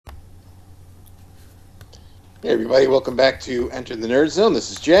Hey everybody, welcome back to Enter the Nerd Zone.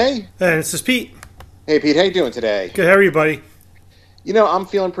 This is Jay. And this is Pete. Hey Pete, how you doing today? Good, how are you, buddy? I'm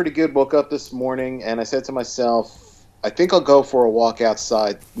feeling pretty good. Woke up this morning and I said to myself, I think I'll go for a walk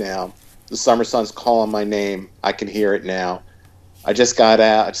outside now. The summer sun's calling my name. I can hear it now. I just got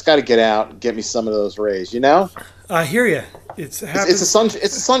out. I just got to get out and get me some of those rays. I hear you. It It's a happens.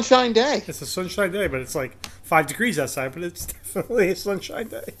 sunshine day. It's a sunshine day, but it's like 5 degrees outside. But it's definitely a sunshine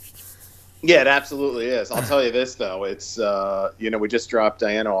day. Yeah, it absolutely is. I'll tell you this though. It's we just dropped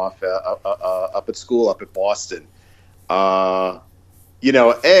Diana off up at school up at Boston. Uh,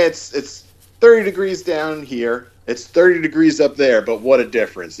 it's 30 degrees down here. It's 30 degrees up there, but what a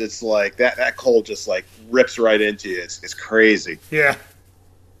difference. It's like that cold just like rips right into you. It's crazy. Yeah,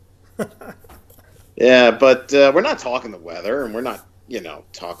 Yeah, but we're not talking the weather and we're not,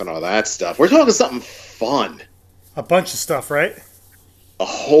 talking all that stuff. We're talking something fun. a bunch of stuff, right? A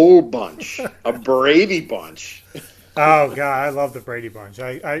whole bunch. A Brady bunch. Oh God, I love the Brady Bunch.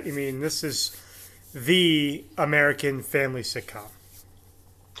 I mean, this is the American family sitcom.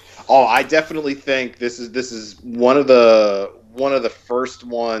 Oh, I definitely think this is one of the first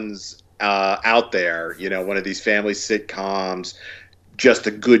ones out there. One of these family sitcoms, just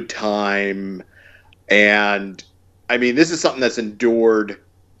a good time, and I mean, this is something that's endured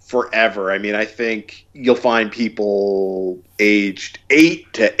forever. I mean, I think you'll find people aged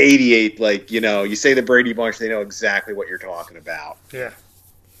 8 to 88, like you say the Brady Bunch, they know exactly what you're talking about. Yeah,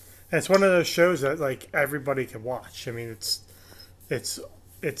 and it's one of those shows that like everybody can watch. I mean, it's it's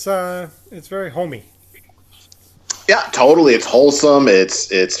very homey. Yeah, totally. It's wholesome.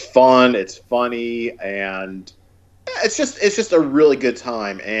 It's fun. It's funny, and it's just a really good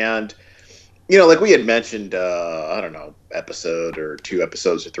time. And like we had mentioned, I don't know, episode or 2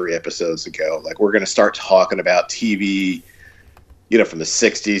 episodes or 3 episodes ago, like we're going to start talking about TV, from the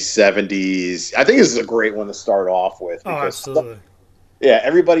 '60s, '70s. I think this is a great one to start off with Oh, because absolutely. yeah,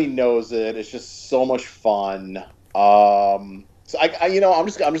 everybody knows it. It's just so much fun. So I'm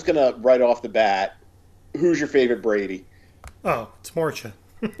just gonna right off the bat. Who's your favorite Brady? Oh, it's Marcia.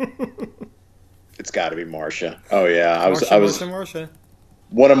 It's got to be Marsha. Oh yeah, I was Marcia, I was Marcia, Marcia.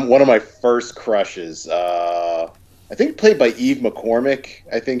 one of my first crushes. I think played by Eve McCormick.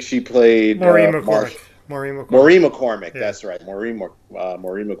 I think she played Maureen McCormick. Marsh. Maureen McCormick. Maureen McCormick. Yeah. That's right, Maureen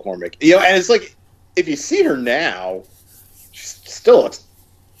McCormick. And it's like if you see her now, she's still it's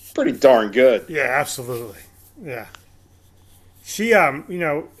pretty darn good. Yeah, absolutely. Yeah. She,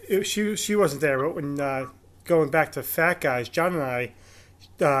 she wasn't there, but when going back to Fat Guys, John and I,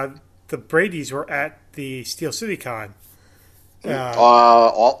 the Brady's were at the Steel City Con.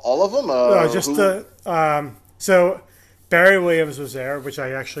 All of them. Just Who? so Barry Williams was there, which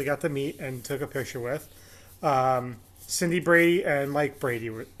I actually got to meet and took a picture with. Cindy Brady and Mike Brady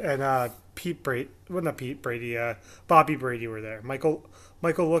were, and Pete Brady, well not Pete Brady, Bobby Brady were there. Michael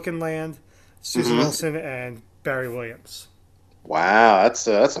Lookinland, Susan Mhm. Wilson, and Barry Williams. Wow, that's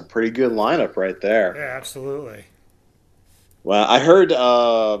a pretty good lineup right there. Yeah, absolutely. Well, I heard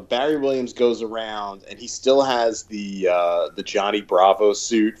Barry Williams goes around and he still has the Johnny Bravo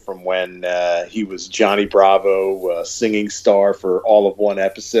suit from when he was Johnny Bravo singing star for all of one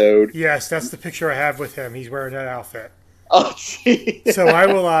episode. Yes, that's the picture I have with him. He's wearing that outfit. Oh, gee. So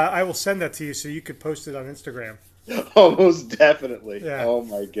I will send that to you so you could post it on Instagram. Almost definitely. Yeah. Oh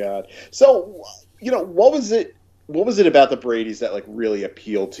my God. So, what was it? What was it about the Brady's that like really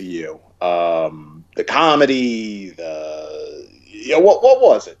appealed to you? The comedy, what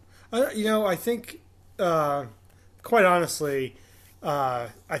was it? I think, quite honestly, I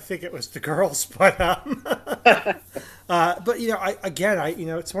think it was the girls, but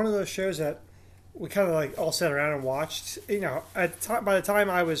it's one of those shows that we kind of like all sat around and watched. By the time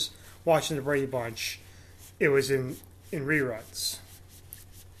I was watching the Brady Bunch, it was in reruns.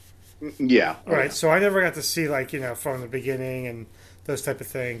 Yeah. Oh, Right, yeah. so I never got to see like from the beginning and those type of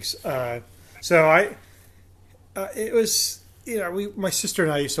things. So I, it was my sister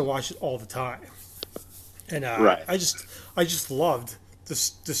and I used to watch it all the time, and Right. I just loved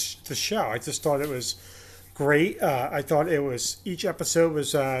the show. I just thought it was great. I thought it was each episode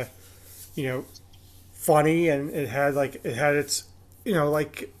was you know funny, and it had its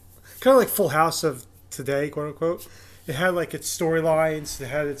like kind of like Full House of today, quote unquote. It had like its storylines. It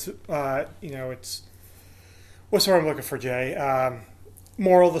had its its what's the word I'm looking for, Jay?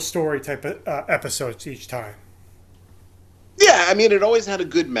 Moral of the story type of episodes each time. Yeah, I mean, it always had a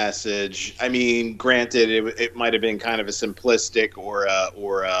good message. I mean, granted, it might have been kind of a simplistic or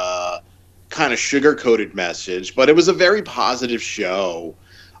a kind of sugar coated message, but it was a very positive show.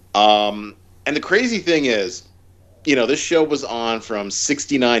 And the crazy thing is, this show was on from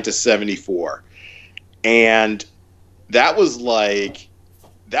 '69 to '74. And that was like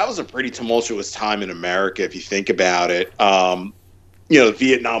that was a pretty tumultuous time in America if you think about it. The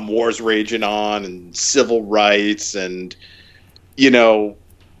Vietnam War's raging on, and civil rights, and you know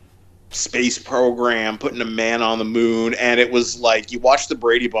space program, putting a man on the moon, and it was like you watched the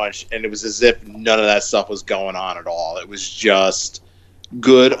Brady Bunch, and it was as if none of that stuff was going on at all. It was just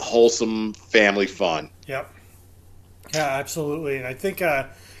good, wholesome family fun. Yep. Yeah, absolutely. And I think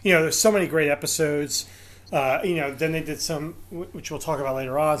there's so many great episodes. Then they did some, which we'll talk about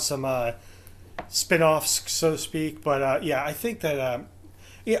later on, some spin-offs, so to speak. But I think that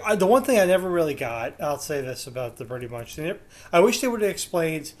the one thing I never really got, I'll say this about the Brady Bunch, I wish they would have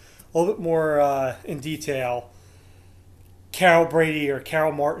explained a little bit more in detail Carol Brady or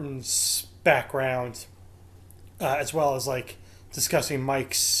Carol Martin's background, as well as like discussing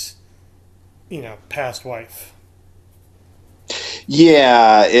Mike's, past wife.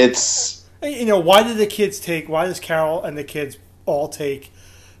 Yeah, it's why does Carol and the kids all take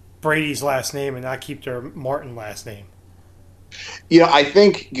Brady's last name and not keep their Martin last name? I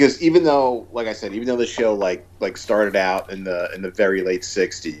think because even though, like I said, even though the show like started out in the very late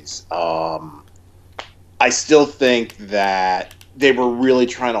 '60s, I still think that they were really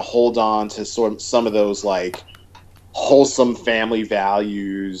trying to hold on to some of those like wholesome family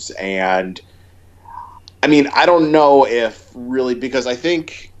values. And I mean, I don't know if really, because I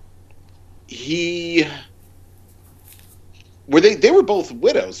think they were both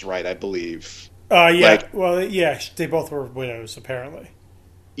widows, right? I believe. They both were widows, apparently.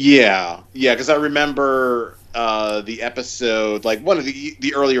 Yeah, because I remember the episode, like one of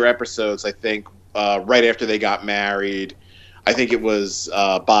the earlier episodes, I think, right after they got married. I think it was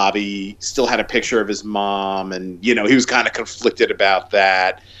Bobby still had a picture of his mom, and, he was kind of conflicted about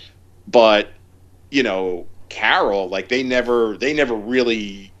that. But, Carol, like, they never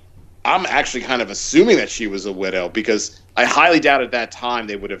really... I'm actually kind of assuming that she was a widow, because I highly doubt at that time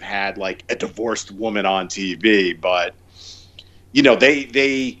they would have had like a divorced woman on TV. But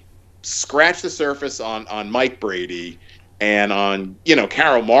they scratched the surface on Mike Brady, and on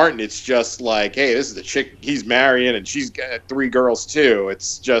Carol Martin. It's just like, hey, this is the chick he's marrying, and she's got 3 girls too.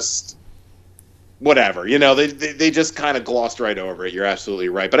 It's just whatever. They just kind of glossed right over it. You're absolutely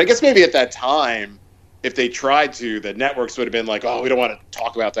right. But I guess maybe at that time, if they tried to, the networks would have been like, "Oh, we don't want to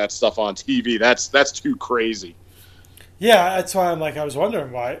talk about that stuff on TV. That's too crazy." Yeah, that's why I was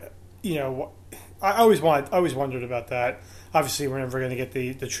wondering why. I always wondered about that. Obviously, we're never going to get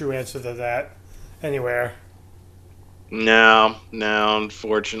the true answer to that anywhere. No,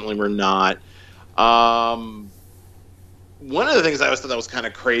 unfortunately, we're not. One of the things I always thought that was kind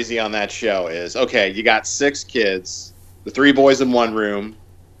of crazy on that show is, okay, you got 6 kids, the 3 boys in one room,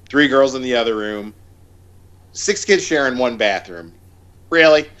 3 girls in the other room. 6 kids sharing one bathroom.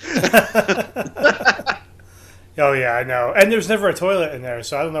 Really? Oh, yeah, I know. And there's never a toilet in there,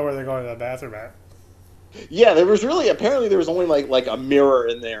 so I don't know where they're going to the bathroom at. Yeah, apparently there was only like a mirror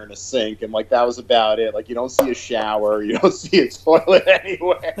in there and a sink, and like that was about it. Like, you don't see a shower, you don't see a toilet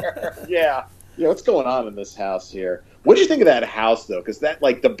anywhere. Yeah. What's going on in this house here? What did you think of that house, though? Because that,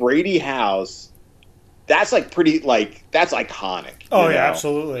 like, the Brady house, that's like pretty, like, that's iconic. Oh, yeah,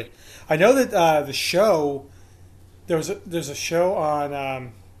 absolutely. I know that the show... There's a show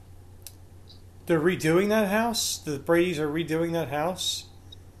on. They're redoing that house. The Bradys are redoing that house.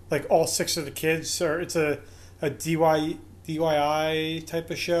 Like all 6 of the kids are. It's a DIY type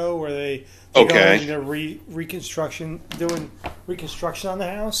of show where they go into reconstruction, doing reconstruction on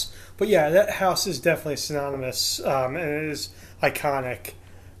the house. But yeah, that house is definitely synonymous, and it is iconic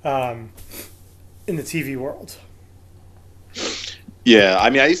in the TV world. Yeah, I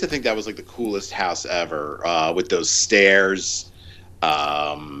mean, I used to think that was like the coolest house ever, with those stairs,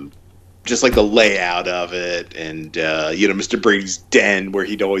 just like the layout of it, and Mr. Brady's den where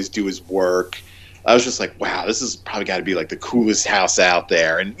he'd always do his work. I was just like, wow, this has probably got to be like the coolest house out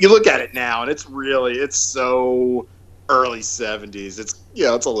there. And you look at it now, and it's so early 70s. It's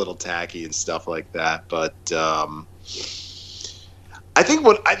it's a little tacky and stuff like that, but I think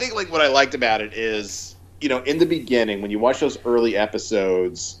what I liked about it is, in the beginning, when you watch those early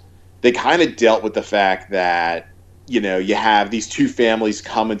episodes, they kind of dealt with the fact that, you have these 2 families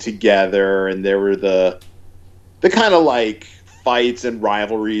coming together, and there were the kind of like fights and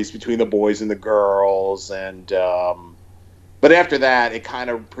rivalries between the boys and the girls. And, but after that, it kind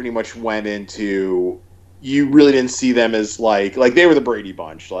of pretty much went into, you really didn't see them as like they were the Brady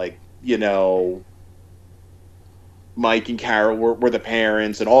Bunch, like, Mike and Carol were the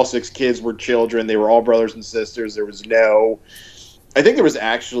parents, and all 6 kids were children. They were all brothers and sisters. I think there was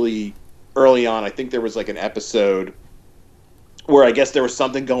actually, early on, I think there was like an episode where I guess there was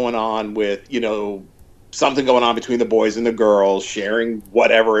something going on with, something going on between the boys and the girls, sharing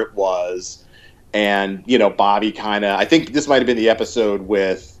whatever it was. And, Bobby kind of, I think this might have been the episode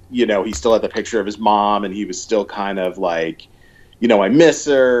with, he still had the picture of his mom and he was still kind of like, I miss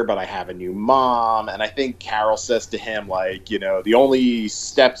her, but I have a new mom. And I think Carol says to him, like, the only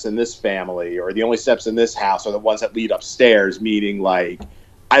steps in this family or the only steps in this house are the ones that lead upstairs, meaning like,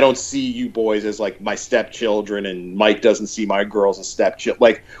 I don't see you boys as like my stepchildren, and Mike doesn't see my girls as stepchildren.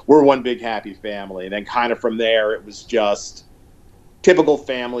 Like, we're one big happy family. And then kind of from there, it was just typical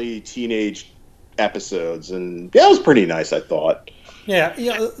family teenage episodes. And yeah, it was pretty nice, I thought. Yeah,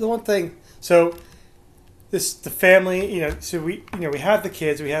 the one thing, so the family, so we have the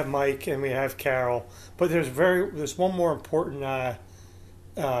kids, we have Mike and we have Carol, but there's one more important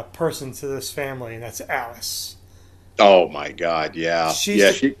person to this family, and that's Alice. Oh my God, yeah.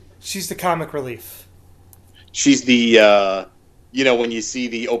 She's the comic relief. She's the when you see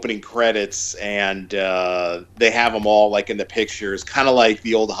the opening credits and they have them all like in the pictures, kind of like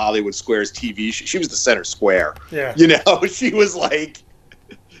the old Hollywood Squares TV. She was the center square. Yeah. She was like,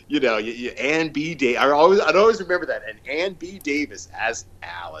 Ann B. Davis. I'd always remember that. And Ann B. Davis as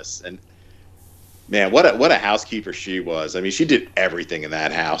Alice. And man, what a housekeeper she was. I mean, she did everything in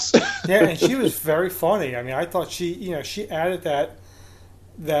that house. Yeah, and she was very funny. I mean, I thought she added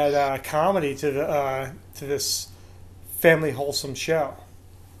that comedy to this family wholesome show.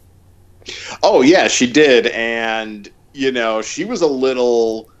 Oh yeah, she did. And she was a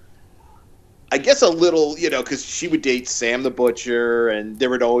little, because she would date Sam the Butcher, and there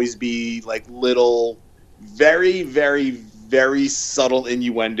would always be like little, very, very, very subtle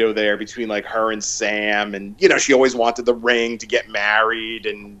innuendo there between like her and Sam. And, she always wanted the ring to get married,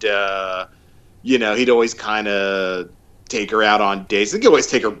 and, he'd always kind of take her out on dates. I think he'd always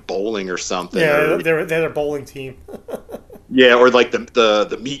take her bowling or something. Yeah, they're a bowling team. Yeah, or like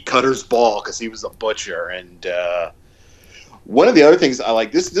the meat cutter's ball, because he was a butcher. And, one of the other things I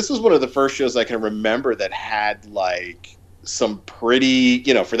like, this was one of the first shows I can remember that had like some pretty,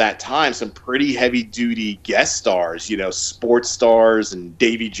 for that time, some pretty heavy duty guest stars, sports stars, and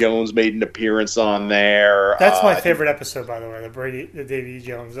Davy Jones made an appearance on there. That's my favorite episode, by the way, the Davy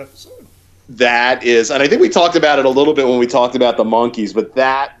Jones episode. That is, and I think we talked about it a little bit when we talked about the Monkees, but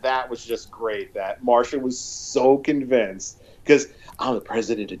that was just great. That Marcia was so convinced, because I'm the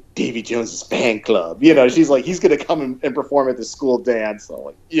president of Davy Jones's fan club. She's like, he's going to come and perform at the school dance. I'm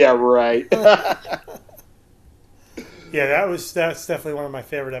like, yeah, right. Yeah, that's definitely one of my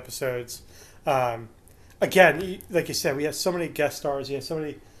favorite episodes. Again, like you said, we have so many guest stars. You have so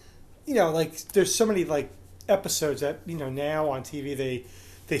many, there's so many like episodes that now on TV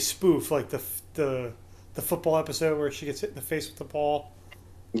they spoof, like the football episode where she gets hit in the face with the ball.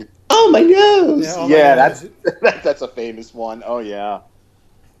 Oh my nose! Yeah, that's a famous one. Oh yeah,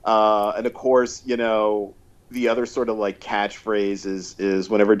 and of course, the other sort of like catchphrase is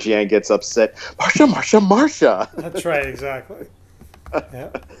whenever Jan gets upset, Marcia, Marcia, Marcia. That's right, exactly. Yeah.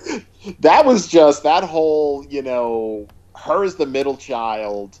 That was just that whole, her as the middle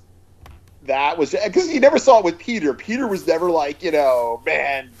child. That was because you never saw it with Peter. Peter was never like,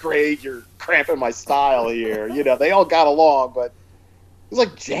 man, Greg, you're cramping my style here. They all got along, but it was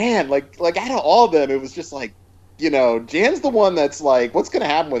like Jan, like out of all of them, it was just like, Jan's the one that's like, what's going to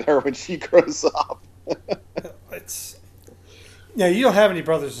happen with her when she grows up? You don't have any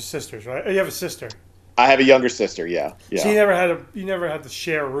brothers or sisters, right? You have a sister. I have a younger sister. Yeah. So you never had to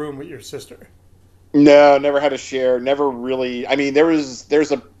share a room with your sister. No, never had to share. Never really. I mean, there's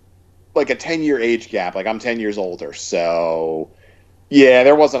a 10-year age gap. Like, I'm 10 years older, so yeah,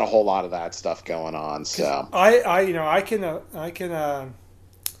 there wasn't a whole lot of that stuff going on. So I can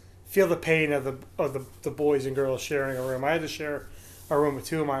feel the pain of the boys and girls sharing a room. I had to share a room with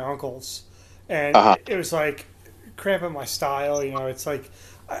two of my uncles, and it was like cramping my style. It's like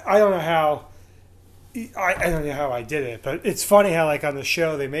I don't know how I did it, but it's funny how like on the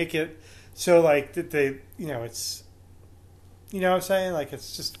show they make it so like that they it's what I'm saying, like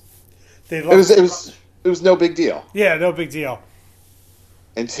it's just they love it was no big deal. Yeah, no big deal.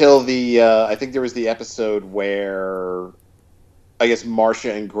 Until I think there was the episode where I guess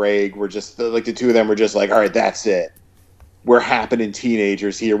Marcia and Greg were just like, the two of them were just like, all right, that's it. We're happening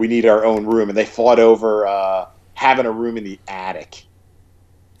teenagers here. We need our own room. And they fought over having a room in the attic.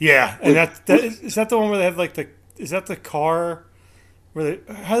 Yeah. And is that the one where they have like is that the car where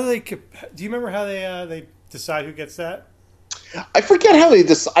do you remember how they decide who gets that? I forget how they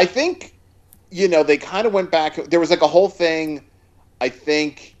decide. I think, they kind of went back. There was like a whole thing. I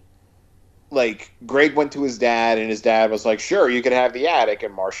think, like, Greg went to his dad, and his dad was like, sure, you could have the attic.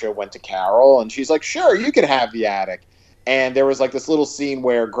 And Marcia went to Carol, and she's like, sure, you could have the attic. And there was, like, this little scene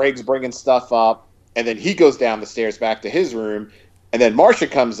where Greg's bringing stuff up, and then he goes down the stairs back to his room, and then Marcia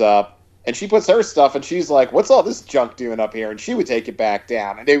comes up and she puts her stuff, and she's like, "What's all this junk doing up here?" And she would take it back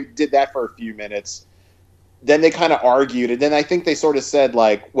down, and they did that for a few minutes. Then they kind of argued, and then I think they sort of said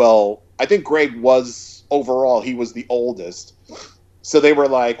like, "Well, I think Greg was overall he was the oldest." So they were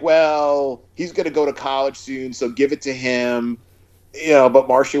like, "Well, he's going to go to college soon, so give it to him." But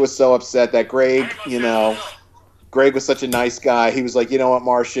Marcia was so upset that Greg was such a nice guy. He was like, "You know what,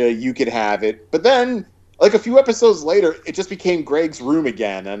 Marcia, you could have it." But then, like a few episodes later, it just became Greg's room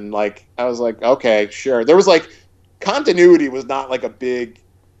again, and like I was like, "Okay, sure." There was like continuity was not like a big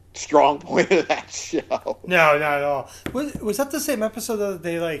strong point of that show. No, not at all. Was that the same episode that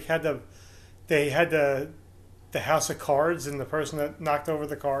they like had the house of cards, and the person that knocked over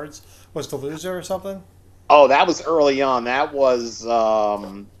the cards was the loser or something? Oh, that was early on. That was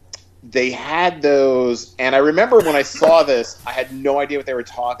they had those, and I remember when I saw this, I had no idea what they were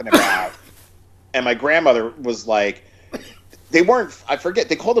talking about, and my grandmother was like, they weren't. I forget.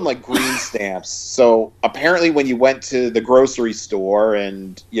 They called them like green stamps. So apparently, when you went to the grocery store,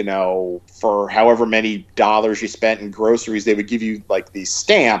 and for however many dollars you spent in groceries, they would give you like these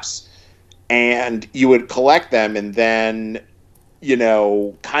stamps, and you would collect them, and then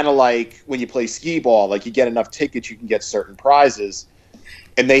kind of like when you play skee ball, like you get enough tickets, you can get certain prizes.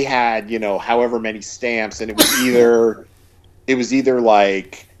 And they had, however many stamps, and it was either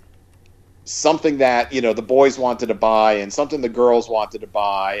like something that, the boys wanted to buy and something the girls wanted to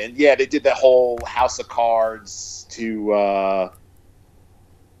buy. And yeah, they did the whole house of cards to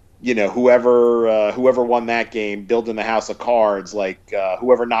whoever won that game, building the house of cards, like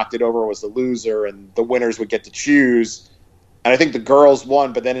whoever knocked it over was the loser, and the winners would get to choose. And I think the girls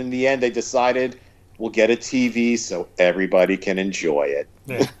won, but then in the end they decided we'll get a TV so everybody can enjoy it.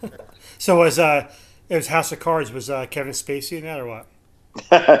 Yeah. So it was House of Cards. Was Kevin Spacey in that or what?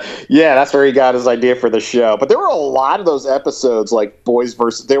 Yeah, that's where he got his idea for the show. But there were a lot of those episodes, like Boys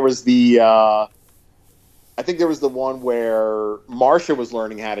versus. There was I think there was the one where Marcia was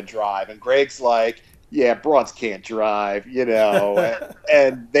learning how to drive, and Greg's like, "Yeah, broads can't drive,"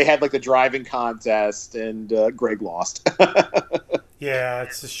 and they had like the driving contest, and Greg lost. Yeah,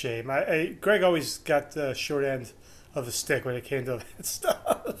 it's a shame. Greg always got the short end of the stick when it came to that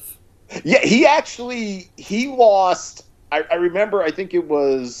stuff. Yeah, he lost. I remember. I think it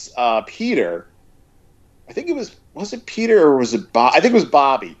was Peter. I think was it Peter or was it Bob? I think it was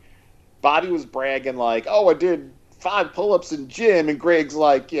Bobby. Bobby was bragging like, "Oh, I did 5 pull-ups in gym," and Greg's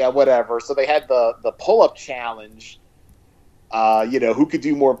like, "Yeah, whatever." So they had the pull-up challenge. Who could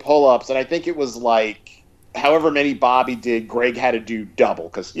do more pull-ups, and I think it was like however many Bobby did, Greg had to do double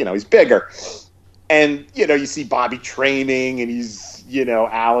because he's bigger. And you see Bobby training, and he's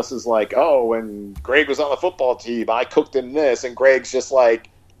Alice is like, "Oh, when Greg was on the football team, I cooked him this," and Greg's just like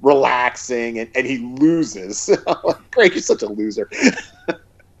relaxing, and he loses. Greg is such a loser.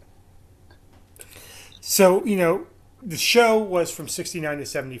 So the show was from '69 to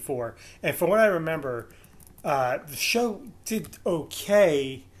 '74, and from what I remember, the show did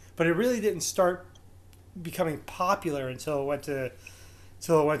okay, but it really didn't start becoming popular until it went to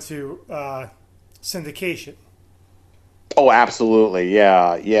syndication. Oh, absolutely.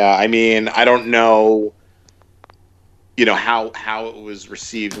 Yeah. Yeah. I mean, I don't know, how it was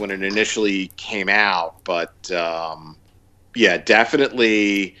received when it initially came out, but yeah,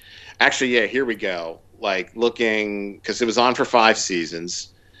 definitely. Actually, yeah, here we go. Like looking, because it was on for 5 seasons,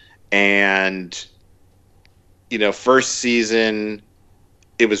 and first season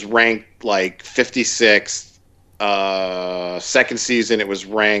it was ranked like 56th. Second season it was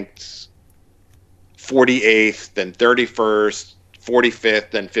ranked 48th, then 31st,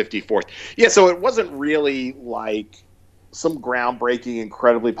 45th, then 54th. Yeah, so it wasn't really like some groundbreaking,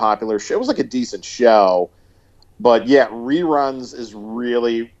 incredibly popular show. It was like a decent show, but yeah, reruns is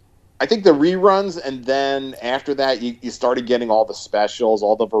really. I think the reruns, and then after that, you started getting all the specials,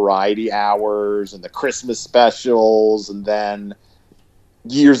 all the variety hours, and the Christmas specials, and then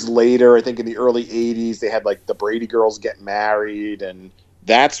years later, I think in the early '80s, they had like the Brady Girls Get Married, and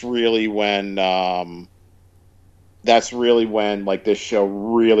that's really when like this show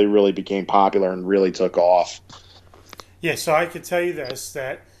really, really became popular and really took off. Yeah, so I could tell you this,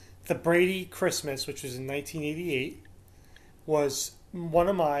 that the Brady Christmas, which was in 1988, was one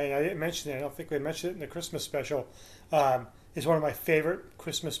of my, I didn't mention it, I don't think we mentioned it in the Christmas special, is one of my favorite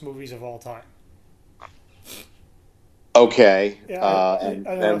Christmas movies of all time. Okay, Yeah,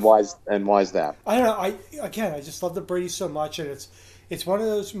 and why's that? I don't know. I just love the Brady so much, and it's one of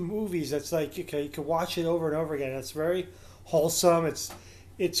those movies that's like, okay, you can watch it over and over again. It's very wholesome.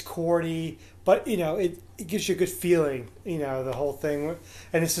 It's corny, but it gives you a good feeling. The whole thing.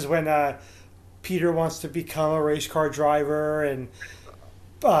 And this is when Peter wants to become a race car driver, and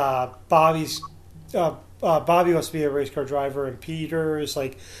Bobby's Bobby wants to be a race car driver, and Peter is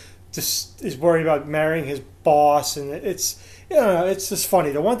like just is worried about marrying his boss, and it's it's just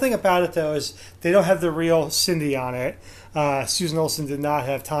funny. The one thing about it though is they don't have the real Cindy on it. Susan Olsen did not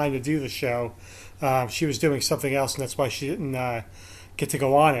have time to do the show. She was doing something else, and that's why she didn't get to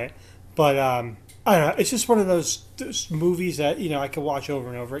go on it. But I don't know. It's just one of those movies that I can watch over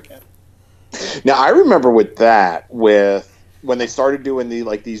and over again. Now I remember with when they started doing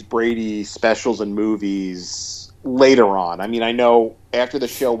these Brady specials and movies later on. I mean, I know after the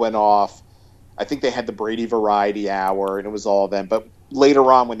show went off, I think they had the Brady Variety Hour, and it was all of them. But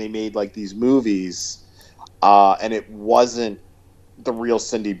later on, when they made like these movies, and it wasn't the real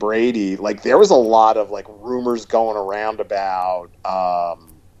Cindy Brady, like there was a lot of like rumors going around about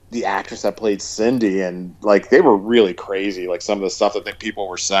the actress that played Cindy, and like they were really crazy. Like some of the stuff that people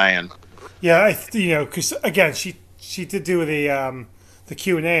were saying. Yeah, because again, she did do the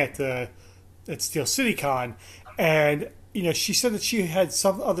Q&A at Steel City Con, and she said that she had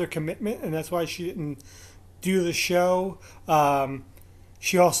some other commitment, and that's why she didn't do the show.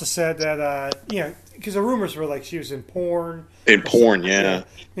 She also said that because the rumors were like she was in porn. In porn, yeah.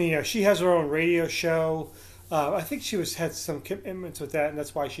 And, she has her own radio show. I think she had some commitments with that, and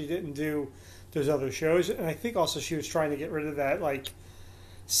that's why she didn't do those other shows. And I think also she was trying to get rid of that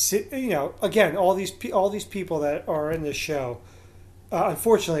again, all these people that are in this show,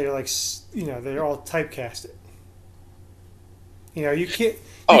 unfortunately, are they're all typecasted. You can't.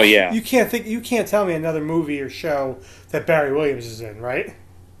 You can't tell me another movie or show that Barry Williams is in, right?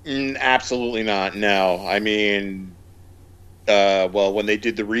 Absolutely not. No, I mean, well, when they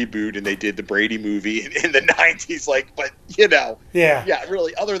did the reboot and they did the Brady movie in the '90s, yeah,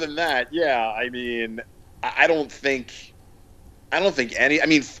 really. Other than that, yeah, I mean, I don't think any. I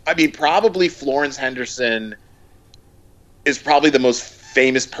mean, probably Florence Henderson is probably the most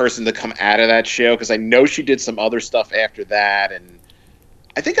famous person to come out of that show, because I know she did some other stuff after that, and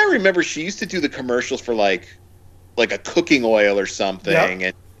I think I remember she used to do the commercials for like a cooking oil or something,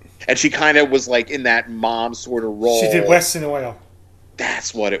 yep. and she kind of was like in that mom sort of role. She did Wesson Oil.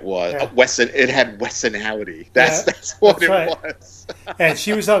 That's what it was. Yeah. Wesson. It had Wesson Howdy. That's what it was. And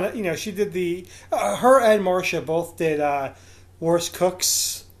she was on. She did her and Marcia both did Worst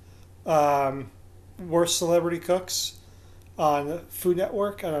Cooks, Worst Celebrity Cooks on the Food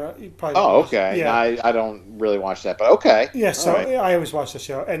Network. I don't know. You probably okay. Yeah. I don't really watch that, but okay. Yeah, so right. I always watch the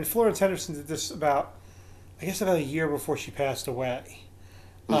show. And Florence Henderson did this about a year before she passed away.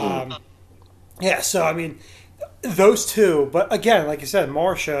 Mm-hmm. Yeah, so I mean, those two. But again, like you said,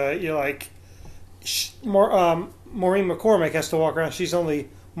 Marcia, Maureen McCormick has to walk around. She's only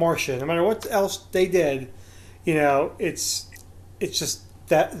Marcia. No matter what else they did, it's just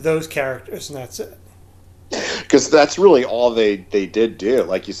those characters, and that's it. Because that's really all they did do.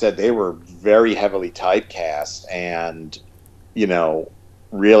 Like you said, they were very heavily typecast, and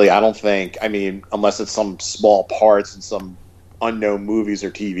really, I don't think. I mean, unless it's some small parts in some unknown movies or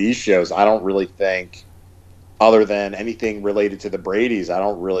TV shows, I don't really think, other than anything related to the Bradys, I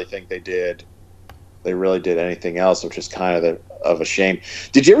don't really think they really did anything else, which is kind of a shame.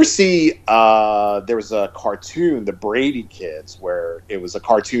 Did you ever see? There was a cartoon, The Brady Kids, where it was a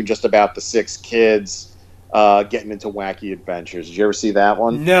cartoon just about the 6 kids getting into wacky adventures. Did you ever see that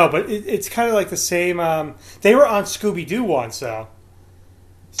one? No, but it's kind of like the same. They were on Scooby Doo once, though.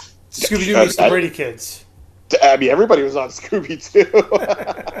 Scooby Doo meets the Brady Kids. I mean, everybody was on Scooby Doo.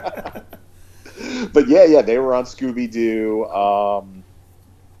 But yeah, they were on Scooby Doo.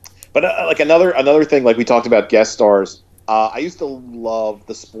 But like another thing, like we talked about guest stars. I used to love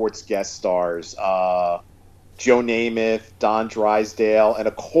the sports guest stars. Joe Namath, Don Drysdale, and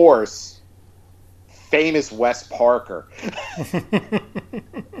of course, famous Wes Parker.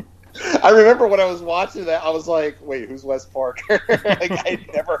 I remember when I was watching that, I was like, wait, who's Wes Parker? Like, I'd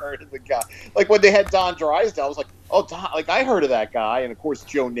never heard of the guy. Like, when they had Don Drysdale, I was like, oh, Don, like, I heard of that guy. And, of course,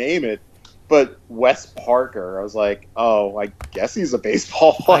 Joe Namath. But Wes Parker, I was like, oh, I guess he's a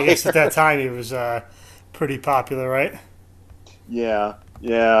baseball player. I guess at that time he was pretty popular, right? Yeah.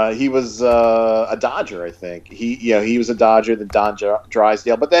 He was a Dodger, I think. He was a Dodger, then Don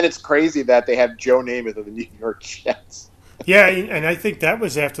Drysdale. But then it's crazy that they have Joe Namath of the New York Jets. Yeah, and I think that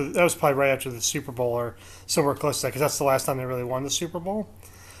was probably right after the Super Bowl or somewhere close to that, because that's the last time they really won the Super Bowl.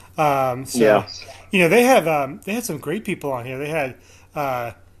 They had some great people on here. They had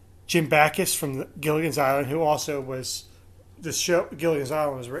Jim Backus from Gilligan's Island, who also was the show. Gilligan's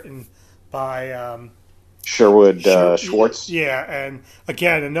Island was written by Sherwood Schwartz. Yeah, and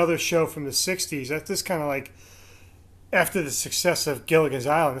again, another show from the '60s. That's just kind of like after the success of Gilligan's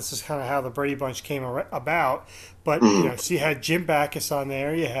Island, this is kind of how the Brady Bunch came about. But Mhm. so you had Jim Backus on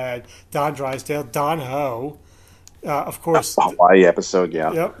there, you had Don Drysdale, Don Ho, of course. Hawaii episode,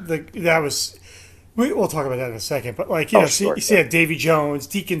 yeah. Yep, that was. We'll talk about that in a second. But Oh, see, sure. you see, Yeah. Davy Jones,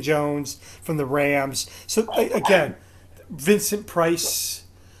 Deacon Jones from the Rams. So again, Vincent Price.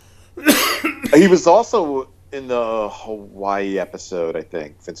 He was also in the Hawaii episode, I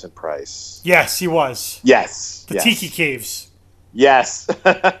think. Vincent Price. Yes, he was Yes. the Yes. Tiki Caves. Yes.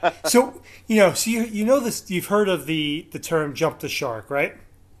 So so you know this. You've heard of the term "jump the shark," right?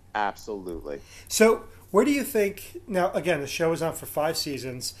 Absolutely. So where do you think now? Again, the show was on for 5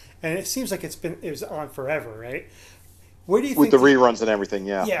 seasons, and it seems like it was on forever, right? Where do you With think the reruns and everything,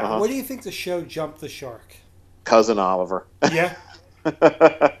 yeah. yeah? Uh-huh. Where do you think the show jumped the shark? Cousin Oliver. Yeah,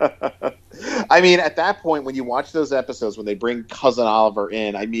 I mean, at that point, when you watch those episodes, when they bring Cousin Oliver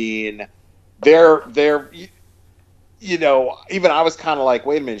in, I mean, they're even I was kind of like,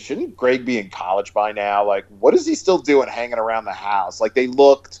 wait a minute, shouldn't Greg be in college by now? Like, what is he still doing hanging around the house? Like, they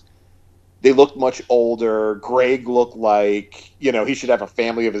looked much older. Greg looked like, he should have a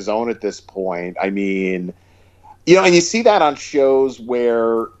family of his own at this point. I mean, and you see that on shows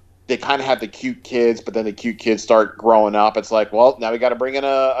where they kind of have the cute kids, but then the cute kids start growing up. It's like, well, now we got to bring in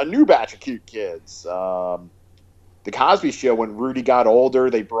a new batch of cute kids. The Cosby Show, when Rudy got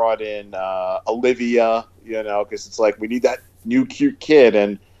older, they brought in Olivia, because it's like, we need that new cute kid.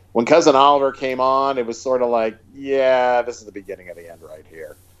 And when Cousin Oliver came on, it was sort of like, yeah, this is the beginning of the end right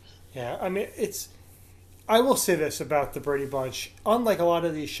here. yeah. I mean, I will say this about the Brady Bunch. Unlike a lot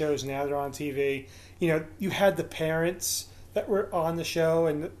of these shows now that are on TV, you had the parents that were on the show,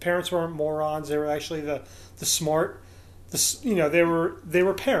 and the parents weren't morons. They were actually the smart. They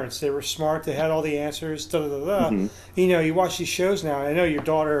were parents. They were smart. They had all the answers. Da, da, da, da. Mm-hmm. You watch these shows now. I know your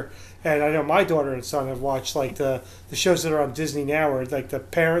daughter and I know my daughter and son have watched like the shows that are on Disney now, where like the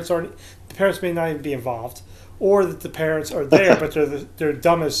parents may not even be involved, or that the parents are there, but they're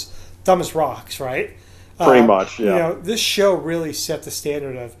dumb as rocks, right? Pretty much, yeah. This show really set the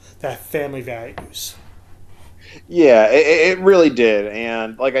standard of that family values. Yeah, it really did.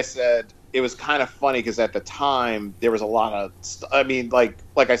 And like I said, it was kind of funny because at the time there was a lot of I mean, like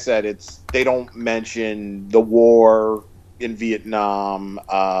I said, they don't mention the war in Vietnam,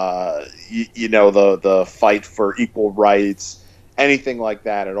 the fight for equal rights, anything like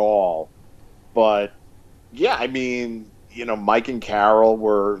that at all. But yeah, I mean, Mike and Carol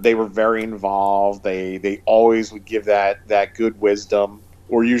were very involved. They always would give that good wisdom,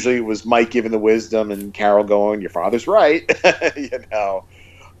 or usually it was Mike giving the wisdom and Carol going, "Your father's right." Yeah,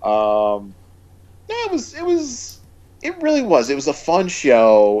 it really was. It was a fun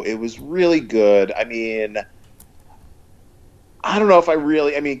show. It was really good. I mean, I don't know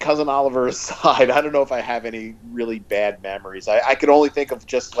if Cousin Oliver aside, I don't know if I have any really bad memories. I could only think of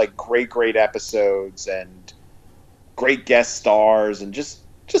just like great episodes and great guest stars and just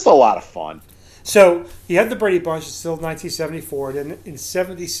a lot of fun. So you had the Brady Bunch. It's still 1974. Then in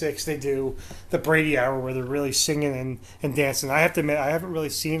 '76 they do the Brady Hour, where they're really singing and dancing. I have to admit, I haven't really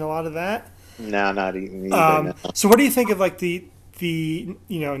seen a lot of that. No, not even either. No. So what do you think of like the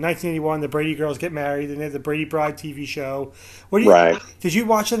 1981, the Brady Girls Get Married, and they had the Brady Bride TV show? Right. Did you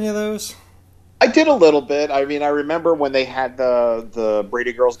watch any of those? I did a little bit. I mean, I remember when they had the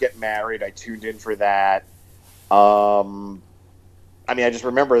Brady Girls Get Married. I tuned in for that. I just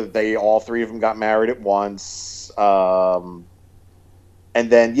remember that all three of them got married at once. And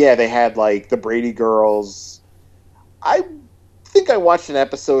then, yeah, they had like the Brady Girls. I think I watched an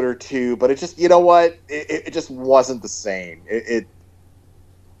episode or two, but it just, it just wasn't the same.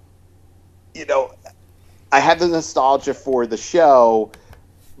 I had the nostalgia for the show,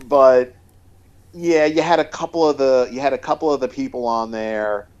 but yeah, you had a couple of the people on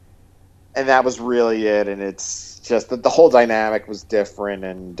there, and that was really it. And it's just that the whole dynamic was different,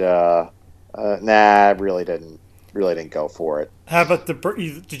 and I really didn't go for it. How about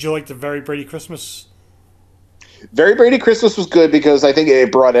did you like the Very Brady Christmas? Very Brady Christmas was good because I think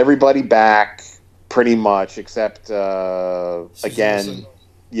it brought everybody back pretty much, except again, Olsen.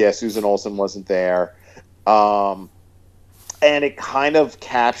 Yeah, Susan Olsen wasn't there, and it kind of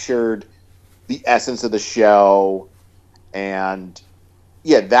captured the essence of the show, and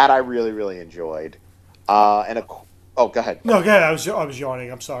yeah, that I really enjoyed. Go ahead. No, go ahead. I was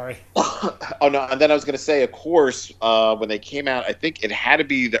yawning. I'm sorry. Oh no, and then I was going to say, of course, when they came out, I think it had to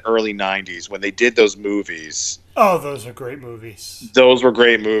be the early '90s when they did those movies. Oh, those are great movies. Those were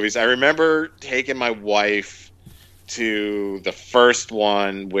great movies. I remember taking my wife to the first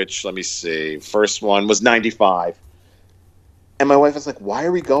one, which, let me see, first one was '95. And my wife was like, "Why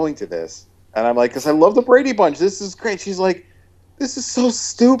are we going to this?" And I'm like, because I love the Brady Bunch. This is great. She's like, this is so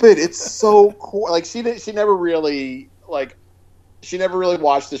stupid. It's so cool. Like she never really she never really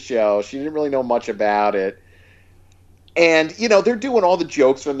watched the show. She didn't really know much about it. And they're doing all the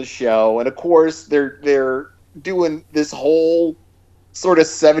jokes from the show, and of course they're doing this whole sort of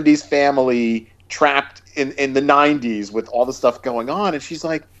 70s family trapped in the 90s with all the stuff going on. And she's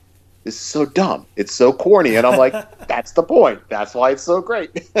like, this is so dumb. It's so corny. And I'm like, that's the point. That's why it's so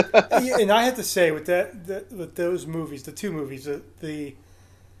great. Yeah, and I have to say, with with those movies, the two movies, the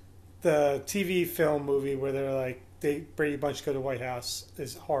TV film movie where they're like Brady Bunch go to White House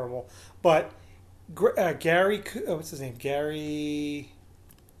is horrible. But Gary, what's his name? Gary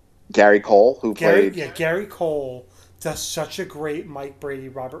Cole, who played. Yeah, Gary Cole does such a great Mike Brady,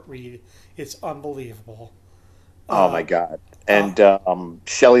 Robert Reed. It's unbelievable. Oh my God! And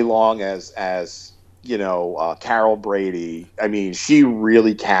Shelley Long as Carol Brady. I mean, she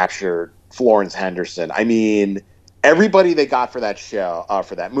really captured Florence Henderson. I mean, everybody they got for that show,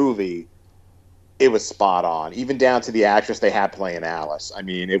 for that movie, it was spot on. Even down to the actress they had playing Alice. I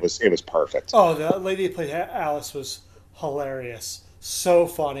mean, it was perfect. Oh, the lady who played Alice was hilarious. So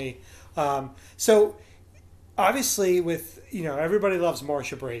funny. So obviously, with everybody loves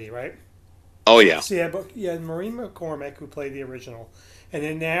Marsha Brady, right? Oh yeah. So yeah, Maureen McCormick, who played the original, and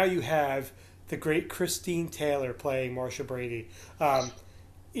then now you have the great Christine Taylor playing Marsha Brady.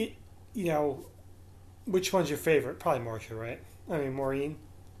 Which one's your favorite? Probably Marsha, right? I mean, Maureen.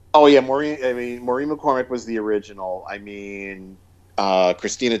 Oh yeah, Maureen. I mean, Maureen McCormick was the original. I mean,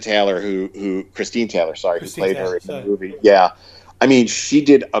 Christine Taylor, who played her in the movie. Yeah, I mean, she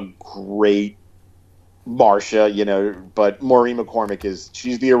did a great Marsha. But Maureen McCormick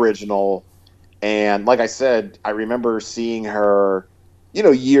she's the original. And like I said, I remember seeing her,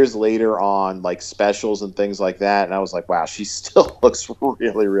 years later on like specials and things like that, and I was like, wow, she still looks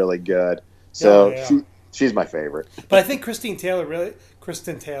really, really good. So she's my favorite. But I think Kristen Taylor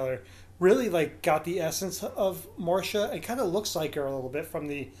really like got the essence of Marsha. It kind of looks like her a little bit from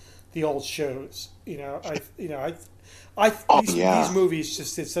the old shows. These movies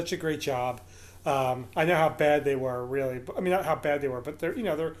just did such a great job. I know how bad they were, really. I mean, not how bad they were, but they're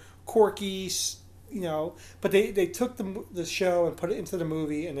quirky, but they took the show and put it into the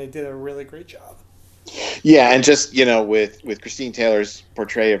movie, and they did a really great job. Yeah, and just with Christine Taylor's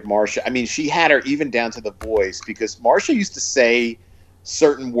portrayal of Marsha, I mean, she had her even down to the voice, because Marsha used to say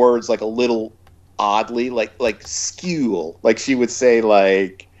certain words like a little oddly, like skewel, like she would say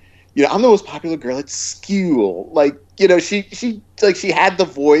like, I'm the most popular girl at school, like she had the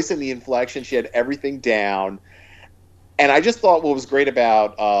voice and the inflection, she had everything down. And I just thought what was great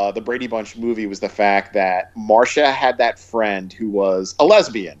about the Brady Bunch movie was the fact that Marsha had that friend who was a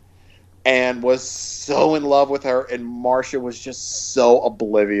lesbian and was so in love with her, and Marsha was just so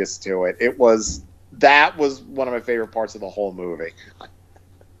oblivious to it. That was one of my favorite parts of the whole movie.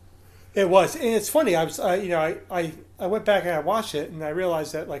 It was, and it's funny. I was, I went back and I watched it, and I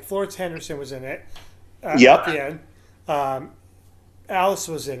realized that like Florence Henderson was in it. Yep. At the end, Alice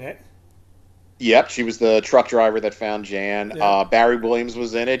was in it. Yep, she was the truck driver that found Jan. Yeah. Barry Williams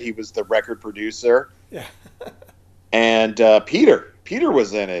was in it. He was the record producer. Yeah. And Peter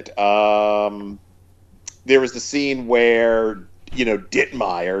was in it. There was the scene where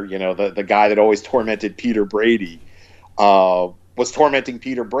Dittmeyer, the guy that always tormented Peter Brady, was tormenting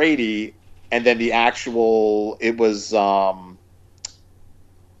Peter Brady, and then it was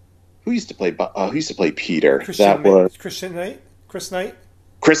who used to play Peter? Chris Knight.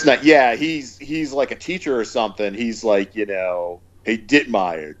 Chris Knight, yeah, he's like a teacher or something. He's like, hey,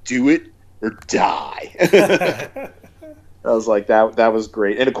 Dittmeyer, do it or die. I was like, that was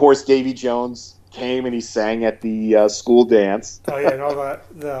great. And of course, Davy Jones came and he sang at the school dance. Oh yeah, and all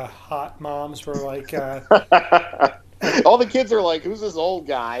the hot moms were like, all the kids are like, who's this old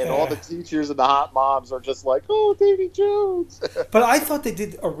guy? And all the teachers and the hot moms are just like, oh, Davy Jones. But I thought they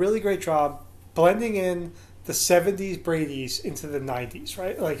did a really great job blending in the 70s Brady's into the 90s,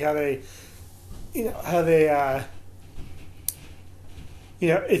 right? Like how they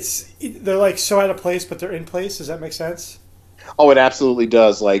they're like so out of place, but they're in place. Does that make sense? Oh, it absolutely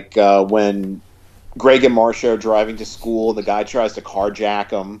does. Like when Greg and Marsha are driving to school, the guy tries to carjack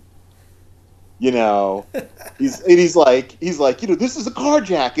them. He's like, this is a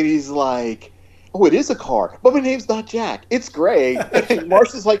carjack, and he's like, oh, it is a car, but my name's not Jack. It's Greg. And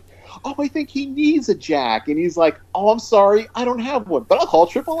Marsha's like, oh, I think he needs a jack. And he's like, oh, I'm sorry, I don't have one, but I'll call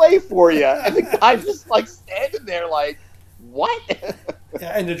AAA for you. And the guy's just like standing there like, what?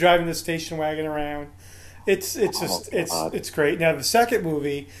 Yeah, and they're driving the station wagon around. It's great. Now the second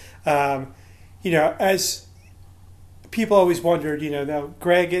movie, as people always wondered, now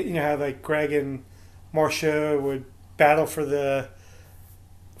Greg, how like Greg and Marcia would battle for the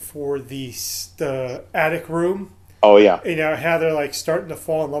attic room. Oh yeah. How they're like starting to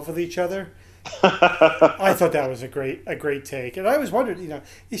fall in love with each other. I thought that was a great take, and I always wondered,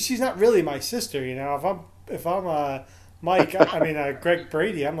 she's not really my sister. If I'm Mike, Greg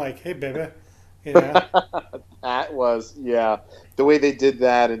Brady, I'm like, hey, baby, That was, yeah, the way they did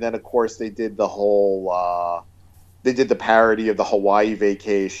that, and then of course they did the whole they did the parody of the Hawaii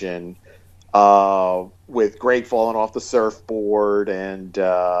Vacation with Greg falling off the surfboard and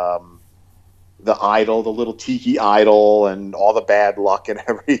the idol, the little tiki idol, and all the bad luck and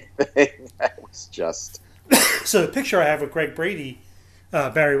everything. That was just. So the picture I have with Greg Brady,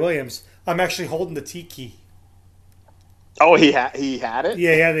 Barry Williams, I'm actually holding the tiki. Oh, he had it.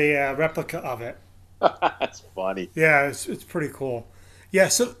 Yeah, he had a replica of it. That's funny. Yeah, it's pretty cool. Yeah.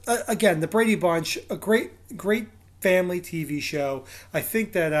 So again, the Brady Bunch, a great family TV show. I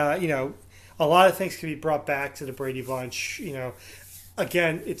think that a lot of things can be brought back to the Brady Bunch.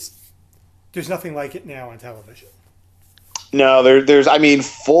 Again, there's nothing like it now on television. No, there's. I mean,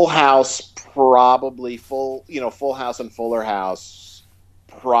 Full House probably Full House and Fuller House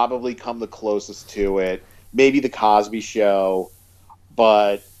probably come the closest to it. Maybe the Cosby Show,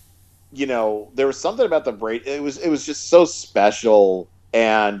 but there was something about the Brady. It was just so special,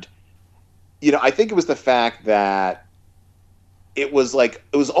 and I think it was the fact that it was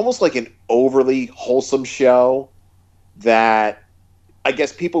almost like an overly wholesome show that I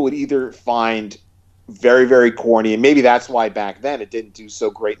guess people would either find very, very corny, and maybe that's why back then it didn't do so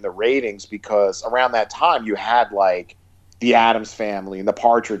great in the ratings, because around that time you had like the Addams Family and the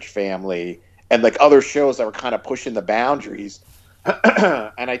Partridge Family and like other shows that were kind of pushing the boundaries.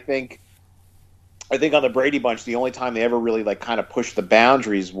 And I think on the Brady Bunch, the only time they ever really like kind of pushed the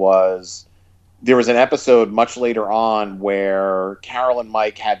boundaries was there was an episode much later on where Carol and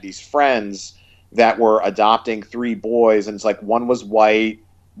Mike had these friends that were adopting 3 boys, and it's like one was white,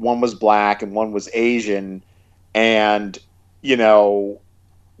 one was black, and one was Asian, and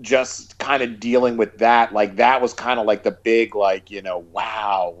just kind of dealing with that, like that was kind of like the big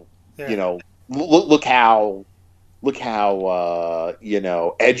wow, Yeah. look how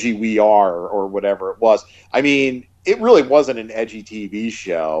edgy we are, or whatever it was. I mean, it really wasn't an edgy TV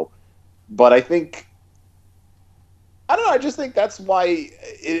show, but I don't know. I just think that's why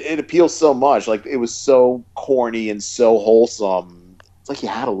it appeals so much. Like, it was so corny and so wholesome. It's like you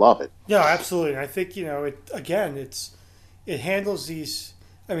had to love it. Yeah, absolutely. And I think it handles these.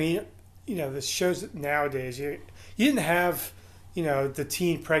 I mean, the shows that nowadays you didn't have the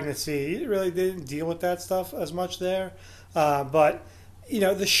teen pregnancy. You really didn't deal with that stuff as much there, but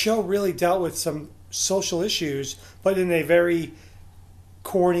the show really dealt with some social issues, but in a very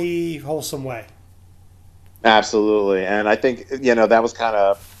corny, wholesome way. Absolutely. And I think, that was kind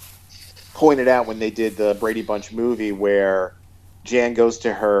of pointed out when they did the Brady Bunch movie, where Jan goes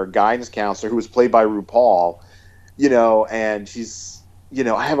to her guidance counselor, who was played by RuPaul, and she's,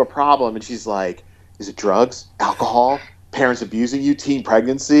 I have a problem. And she's like, is it drugs, alcohol, parents abusing you, teen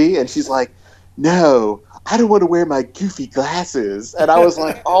pregnancy? And she's like, no, I don't want to wear my goofy glasses. And I was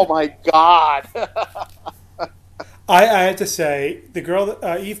like, oh my God. I had to say, the girl,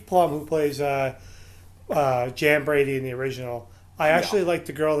 Eve Plum, who plays Jan Brady in the original, I actually like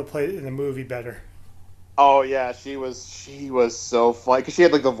the girl that played it in the movie better. Oh yeah, she was so funny because she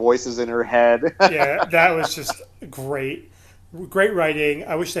had like the voices in her head. Yeah, that was just great writing.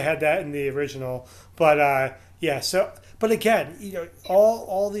 I wish they had that in the original, but yeah. So, but again,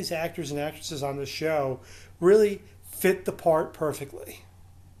 all these actors and actresses on the show really fit the part perfectly.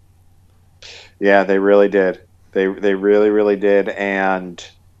 Yeah, they really did. They really, really did, and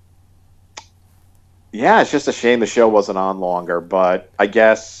yeah, it's just a shame the show wasn't on longer. But I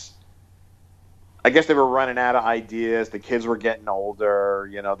guess they were running out of ideas. The kids were getting older.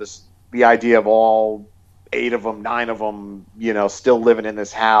 The idea of all 8 of them, 9 of them, still living in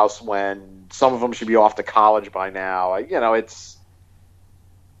this house when some of them should be off to college by now. It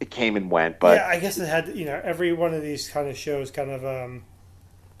came and went. But yeah, I guess it had. Every one of these kind of shows kind of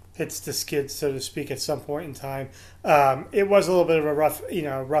hits the skid, so to speak, at some point in time. It was a little bit of a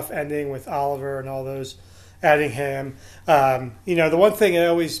rough ending with Oliver and all those. Addingham. The one thing that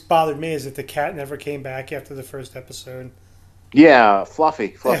always bothered me is that the cat never came back after the first episode. Yeah,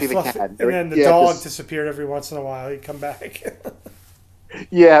 Fluffy Yeah, the cat. And then the dog disappeared every once in a while. He'd come back.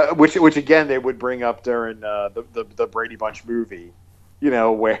 Yeah, which again they would bring up during the Brady Bunch movie.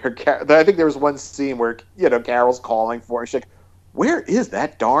 Where I think there was one scene where Carol's calling for her. She's like, where is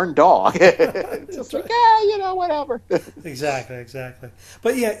that darn dog? Just like, whatever. Exactly.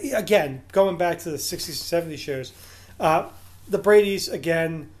 But yeah, again, going back to the 60s and 70s shows, The Brady's,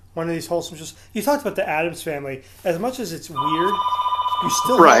 again, one of these wholesome shows. You talked about the Addams Family. As much as it's weird, you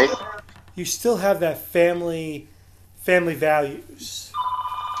still Right. you still have that family values,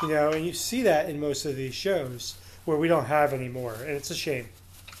 and you see that in most of these shows where we don't have anymore, and it's a shame.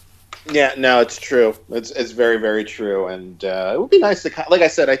 Yeah, no, it's true. It's very, very true, and it would be nice to, like I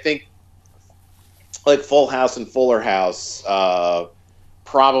said, I think like Full House and Fuller House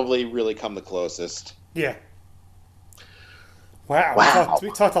probably really come the closest. Yeah. Wow. Wow,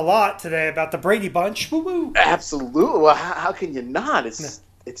 We talked a lot today about the Brady Bunch. Woo woo. absolutely. Well, how can you not?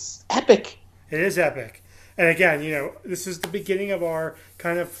 It's epic. It is epic. And again, this is the beginning of our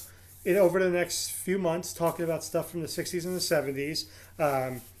kind of over the next few months talking about stuff from the 60s and the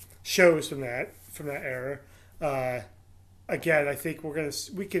 70s, shows from that era. Again, I think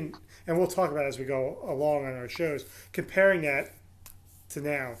we can, and we'll talk about it as we go along on our shows, comparing that to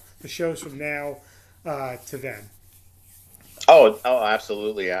now, the shows from now to then. Oh,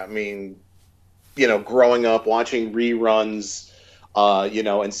 absolutely. I mean, growing up watching reruns,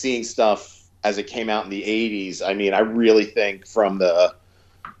 and seeing stuff as it came out in the 80s. I mean, I really think from the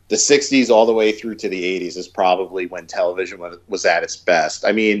 60s all the way through to the 80s is probably when television was at its best.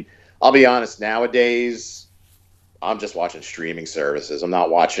 I mean, I'll be honest, nowadays I'm just watching streaming services. I'm not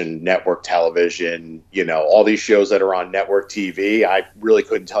watching network television. All these shows that are on network TV, I really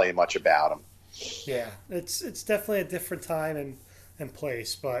couldn't tell you much about them. Yeah, it's definitely a different time and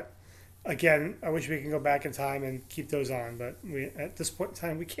place. But again, I wish we can go back in time and keep those on. But at this point in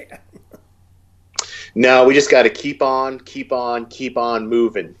time, we can't. No, we just got to keep on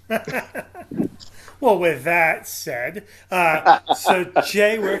moving. Well, with that said, so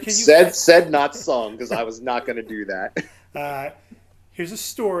Jay, where can you said not sung, because I was not going to do that. Here's a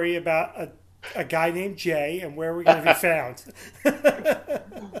story about a guy named Jay, and where we're going to be found.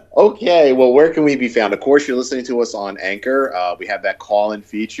 Okay, well, where can we be found? Of course, you're listening to us on Anchor. We have that call-in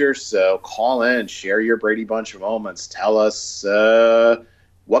feature, so call in, share your Brady Bunch moments. Tell us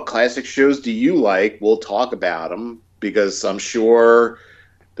what classic shows do you like. We'll talk about them, because I'm sure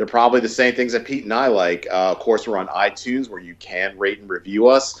they're probably the same things that Pete and I like. Of course, we're on iTunes, where you can rate and review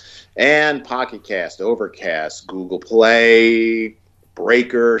us, and Pocket Cast, Overcast, Google Play,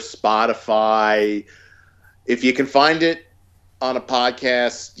 Breaker, Spotify. If you can find it on a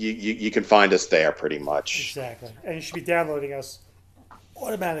podcast, you can find us there pretty much. Exactly. And you should be downloading us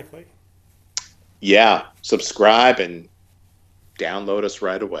automatically. Yeah, subscribe and download us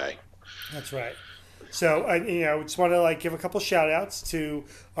right away. That's right. So, just want to give a couple shout outs to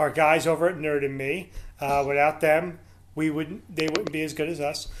our guys over at Nerd and Me. Without them, they wouldn't be as good as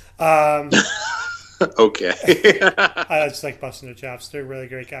us. Okay. I just like busting their chops. They're really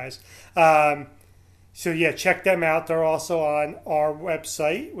great guys. So yeah, check them out. They're also on our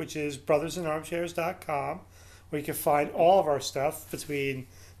website, which is brothersinarmchairs.com, where you can find all of our stuff between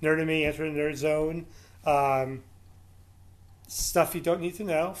Nerd and Me, Enter the Nerd Zone, stuff you don't need to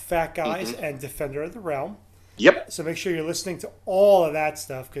know, Fat Guys, and Defender of the Realm. Yep. So make sure you're listening to all of that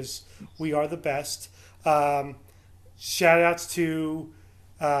stuff, because we are the best. Shout outs to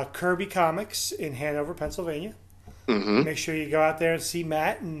Kirby Comics in Hanover, Pennsylvania. Mm-hmm. Make sure you go out there and see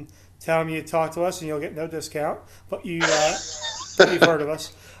Matt and tell him you talk to us, and you'll get no discount. But you've heard of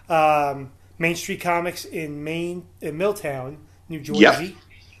us. Main Street Comics in Milltown, New Jersey. Yep.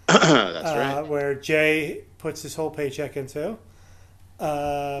 That's right. Where Jay puts his whole paycheck into.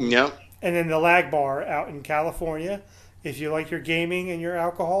 Yep. And then the Lag Bar out in California. If you like your gaming and your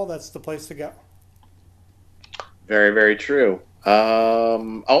alcohol, that's the place to go. Very, very true.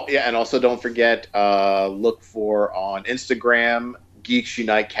 And also don't forget, look for on Instagram, Geeks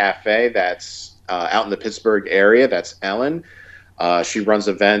Unite Cafe. That's out in the Pittsburgh area. That's Ellen. She runs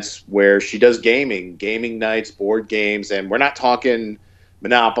events where she does gaming nights, board games, and we're not talking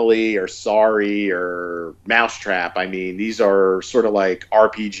Monopoly or Sorry or Mousetrap. I mean, these are sort of like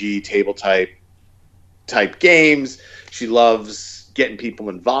RPG table type games. She loves getting people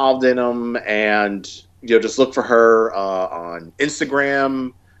involved in them, and just look for her on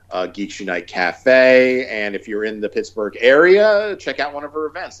Instagram, Geeks Unite Cafe, and if you're in the Pittsburgh area, check out one of her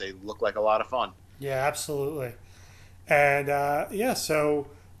events. They look like a lot of fun. Yeah, absolutely. And so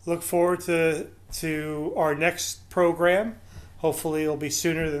look forward to our next program. Hopefully it'll be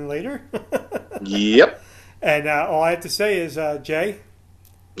sooner than later. Yep. And all I have to say is, Jay.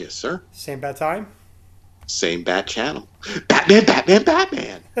 Yes, sir. Same bad time. Same bad channel.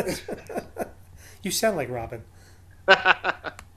 Batman. You sound like Robin.